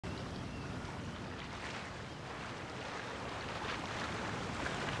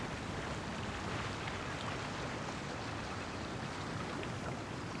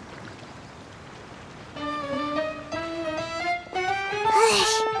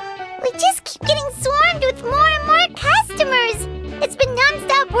We just keep getting swarmed with more and more customers. It's been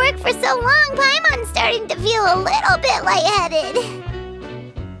non-stop work for so long, Paimon's starting to feel a little bit lightheaded.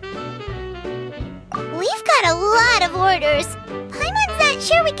 We've got a lot of orders. Paimon's not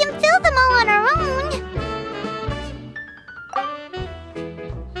sure we can fill them all on our own.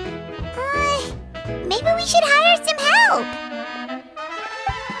 Maybe we should hire some help.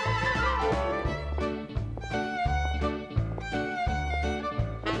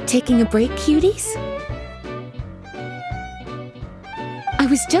 Taking a break, cuties? I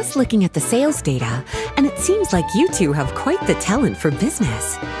was just looking at the sales data, and it seems like you two have quite the talent for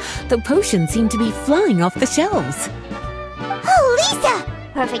business. The potions seem to be flying off the shelves. Oh, Lisa!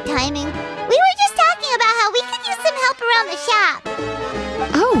 Perfect timing. We were just talking about how we could use some help around the shop.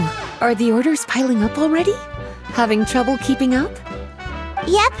 Oh, are the orders piling up already? Having trouble keeping up?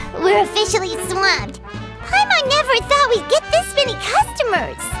 Yep, we're officially swamped. Paimon never thought we'd get this many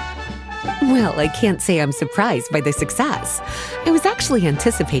customers. Well, I can't say I'm surprised by the success. I was actually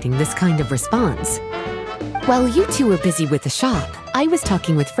anticipating this kind of response. While you two were busy with the shop, I was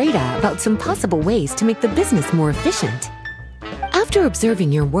talking with Freda about some possible ways to make the business more efficient. After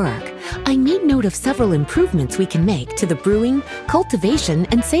observing your work, I made note of several improvements we can make to the brewing, cultivation,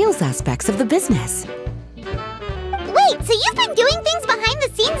 and sales aspects of the business. Wait, so you've been doing things behind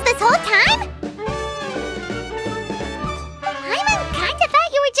the scenes this whole time? Paimon kinda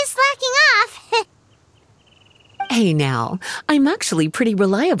thought you were just slacking off. Hey now, I'm actually pretty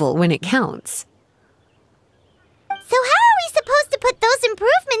reliable when it counts. So how are we supposed to put those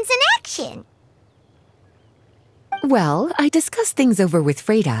improvements in action? Well, I discussed things over with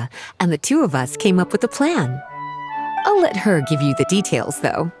Freda, and the two of us came up with a plan. I'll let her give you the details,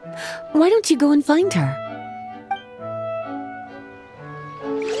 though. Why don't you go and find her?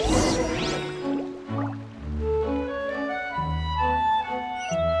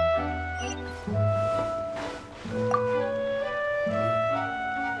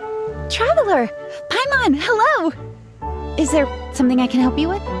 Traveler! Paimon, hello! Is there something I can help you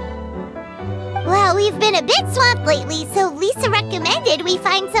with? Well, we've been a bit swamped lately, so Lisa recommended we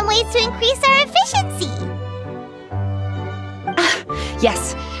find some ways to increase our efficiency.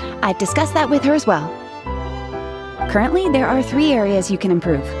 Yes, I've discussed that with her as well. Currently, there are 3 areas you can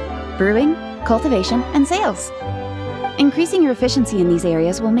improve: brewing, cultivation, and sales. Increasing your efficiency in these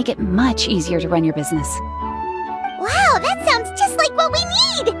areas will make it much easier to run your business. Wow, that sounds just like what we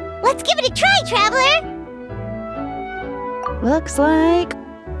need! Let's give it a try, Traveler! Looks like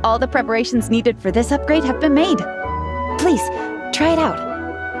all the preparations needed for this upgrade have been made. Please, try it out.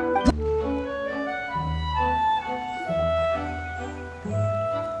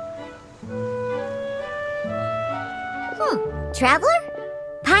 Traveler?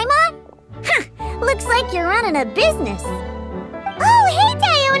 Paimon? Huh, looks like you're running a business. Oh, hey,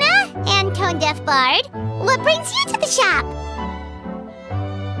 Diona! And Tone Deaf Bard. What brings you to the shop?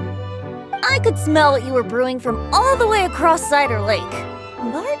 I could smell what you were brewing from all the way across Cider Lake.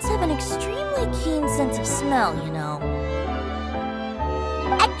 Bards have an extremely keen sense of smell, you know.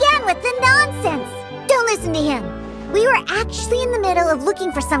 Again with the nonsense! Don't listen to him. We were actually in the middle of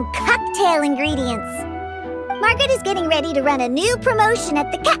looking for some cocktail ingredients. Margaret is getting ready to run a new promotion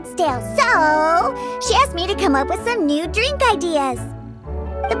at the Catstail, so she asked me to come up with some new drink ideas.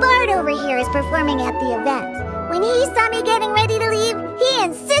 The bard over here is performing at the event. When he saw me getting ready to leave, he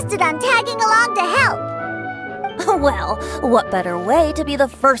insisted on tagging along to help. Well, what better way to be the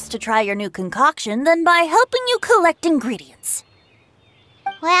first to try your new concoction than by helping you collect ingredients?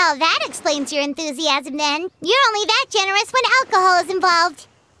 Well, that explains your enthusiasm then. You're only that generous when alcohol is involved.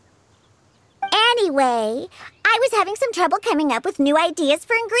 Anyway, I was having some trouble coming up with new ideas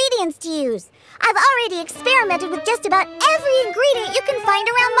for ingredients to use. I've already experimented with just about every ingredient you can find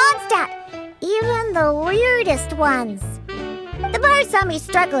around Mondstadt, even the weirdest ones. The bar saw me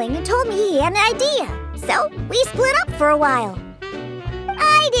struggling and told me he had an idea, so we split up for a while.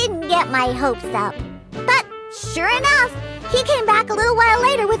 I didn't get my hopes up, but sure enough, he came back a little while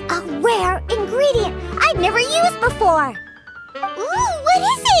later with a rare ingredient I'd never used before. Ooh, what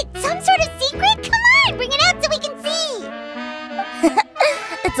is it? Some sort of secret? Come on, bring it out so we can see!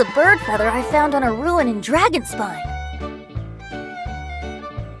 It's a bird feather I found on a ruin in Dragonspine.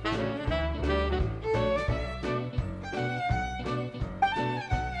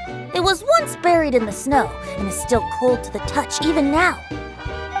 It was once buried in the snow and is still cold to the touch even now.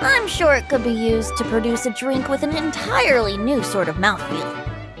 I'm sure it could be used to produce a drink with an entirely new sort of mouthfeel.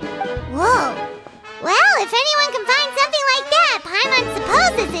 Whoa! Well, if anyone can find something like that, Paimon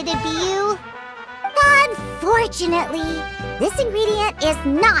supposes it'd be you. Unfortunately, this ingredient is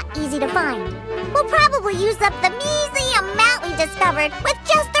not easy to find. We'll probably use up the measly amount we discovered with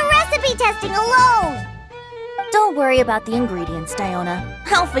just the recipe beauty testing alone! Don't worry about the ingredients, Diona.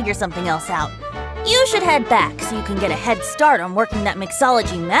 I'll figure something else out. You should head back so you can get a head start on working that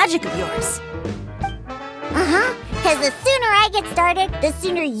mixology magic of yours. Uh-huh, because the sooner I get started, the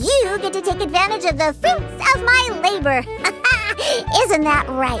sooner you get to take advantage of the fruits of my labor. Isn't that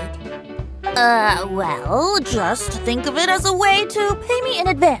right? Well, just think of it as a way to pay me in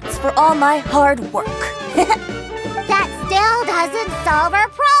advance for all my hard work. That still doesn't solve our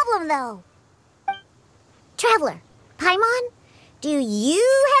problem, though. Traveler, Paimon, do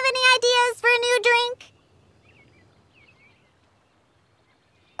you have any ideas for a new drink?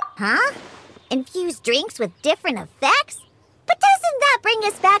 Huh? Infused drinks with different effects? But doesn't that bring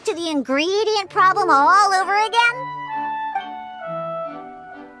us back to the ingredient problem all over again?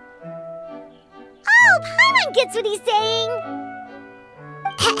 Oh, Paimon gets what he's saying!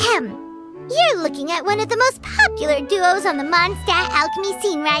 Ahem. You're looking at one of the most popular duos on the Mondstadt alchemy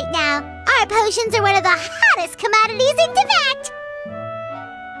scene right now. Our potions are one of the hottest commodities in Tibet!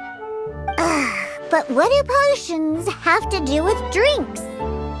 But what do potions have to do with drinks?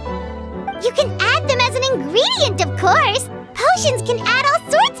 You can add them as an ingredient, of course! Potions can add all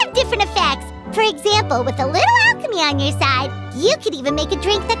sorts of different effects! For example, with a little alchemy on your side, you could even make a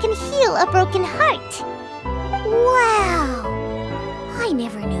drink that can heal a broken heart. Wow! I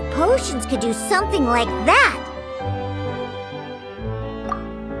never knew potions could do something like that.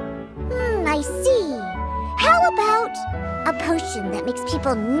 I see. How about a potion that makes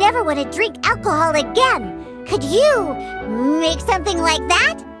people never want to drink alcohol again? Could you make something like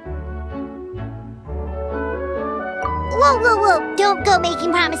that? Whoa. Don't go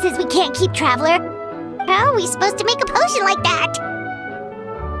making promises we can't keep, Traveler. How are we supposed to make a potion like that?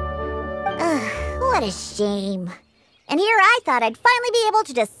 Ugh, what a shame. And here I thought I'd finally be able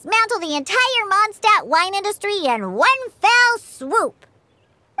to dismantle the entire Mondstadt wine industry in one fell swoop.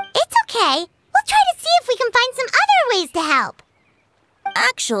 It's okay. We'll try to see if we can find some other ways to help.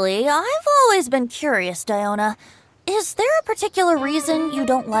 Actually, I've always been curious, Diona. Is there a particular reason you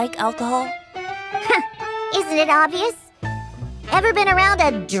don't like alcohol? Isn't it obvious? Ever been around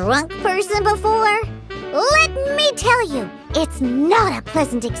a drunk person before? Let me tell you, it's not a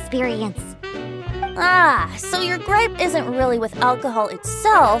pleasant experience. Ah, so your gripe isn't really with alcohol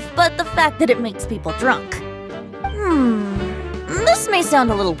itself, but the fact that it makes people drunk. This may sound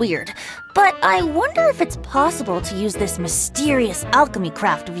a little weird, but I wonder if it's possible to use this mysterious alchemy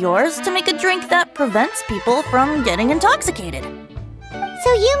craft of yours to make a drink that prevents people from getting intoxicated.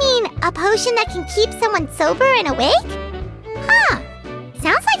 So you mean a potion that can keep someone sober and awake? Huh,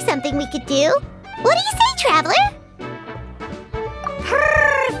 sounds like something we could do. What do you say, Traveler?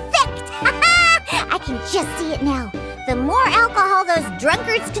 Perfect! I can just see it now. The more alcohol those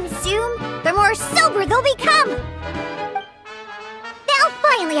drunkards consume, the more sober they'll become. They'll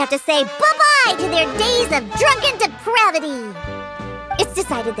finally have to say bye-bye to their days of drunken depravity. It's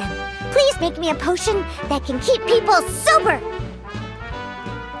decided then. Please make me a potion that can keep people sober.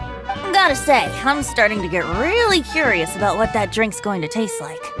 Gotta say, I'm starting to get really curious about what that drink's going to taste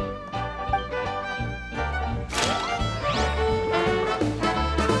like.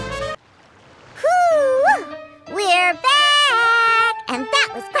 Whew! We're back! And that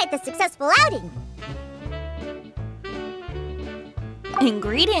was quite the successful outing.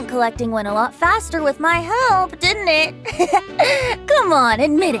 Ingredient collecting went a lot faster with my help, didn't it? Come on,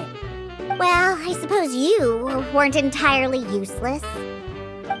 admit it. Well, I suppose you weren't entirely useless.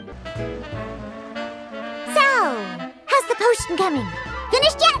 So, how's the potion coming?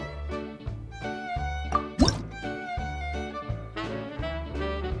 Finished yet?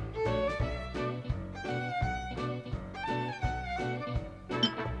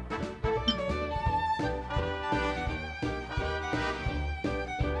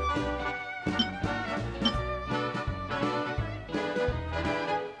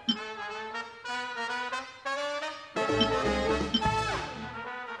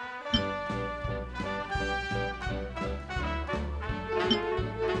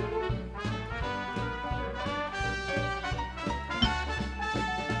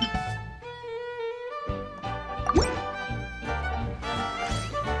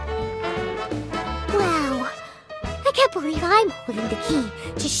 I can't believe I'm holding the key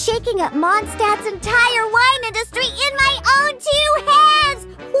to shaking up Mondstadt's entire wine industry in my own two hands!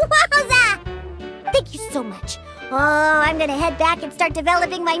 Wowza! Thank you so much. Oh, I'm gonna head back and start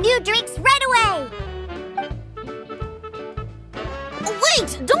developing my new drinks right away!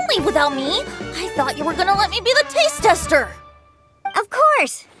 Wait! Don't leave without me! I thought you were gonna let me be the taste tester! Of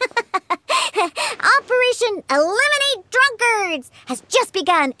course! Operation Eliminate Drunkards has just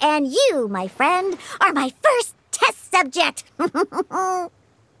begun, and you, my friend, are my first test subject.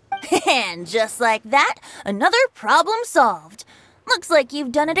 And just like that, another problem solved. Looks like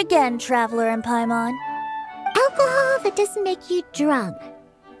you've done it again, Traveler and Paimon. Alcohol that doesn't make you drunk.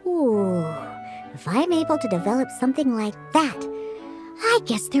 Ooh, if I'm able to develop something like that, I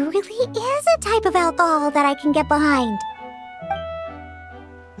guess there really is a type of alcohol that I can get behind.